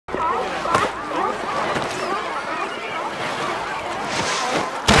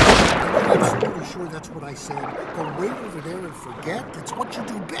That's what I said. Go wait over there and forget. It's what you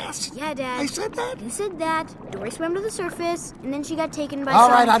do best. Yeah, Dad. I said that? You said that. Dory swam to the surface, and then she got taken by All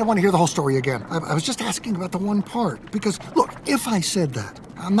some... right, I don't want to hear the whole story again. I was just asking about the one part. Because, look, if I said that,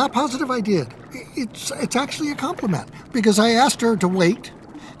 I'm not positive I did. It's actually a compliment. Because I asked her to wait,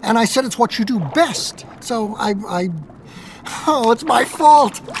 and I said it's what you do best. So Oh, it's my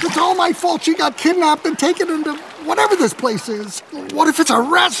fault. It's all my fault. She got kidnapped and taken into whatever this place is. What if it's a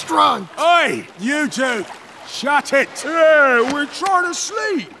restaurant? Oi, you two! Shut it! Yeah, we're trying to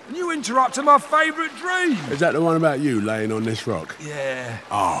sleep. You interrupted my favourite dream. Is that the one about you laying on this rock? Yeah.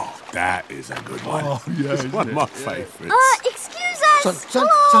 Oh, that is a good one. Oh, yeah. It's one of my favourites. Excuse us! Son,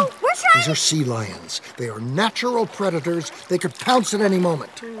 Hello? We're trying... These are sea lions. They are natural predators. They could pounce at any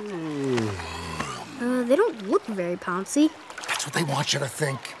moment. They don't look very pouncy. That's what they want you to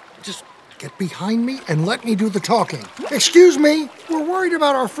think. Just get behind me and let me do the talking. Excuse me, we're worried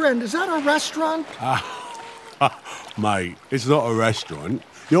about our friend. Is that a restaurant? Mate, it's not a restaurant.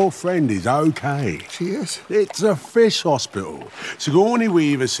 Your friend is okay. She is? It's a fish hospital. Sigourney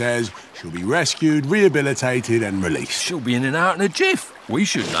Weaver says she'll be rescued, rehabilitated and released. She'll be in and out in a jiff. We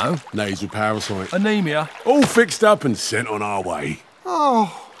should know. Nasal parasite. Anemia. All fixed up and sent on our way.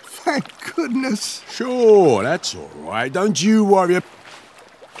 Oh, thank goodness. Sure, that's all right. Don't you worry.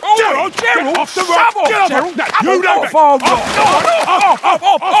 Oh, Gerald! Get off the Shove rock! off, Get off! Gerald! No, you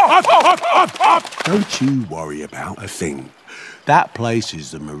don't! Don't you worry about a thing. That place is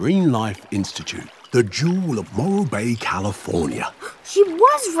the Marine Life Institute, the jewel of Morro Bay, California. She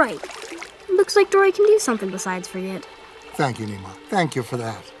was right. Looks like Dory can do something besides forget. Thank you, Nemo. Thank you for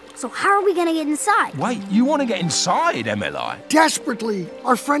that. So how are we gonna get inside? Wait, you want to get inside, MLI? Desperately.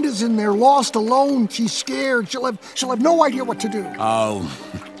 Our friend is in there, lost, alone. She's scared. She'll have no idea what to do. Oh,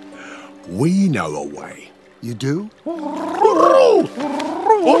 we know a way. You do? What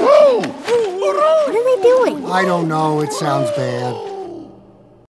are they doing? I don't know. It sounds bad.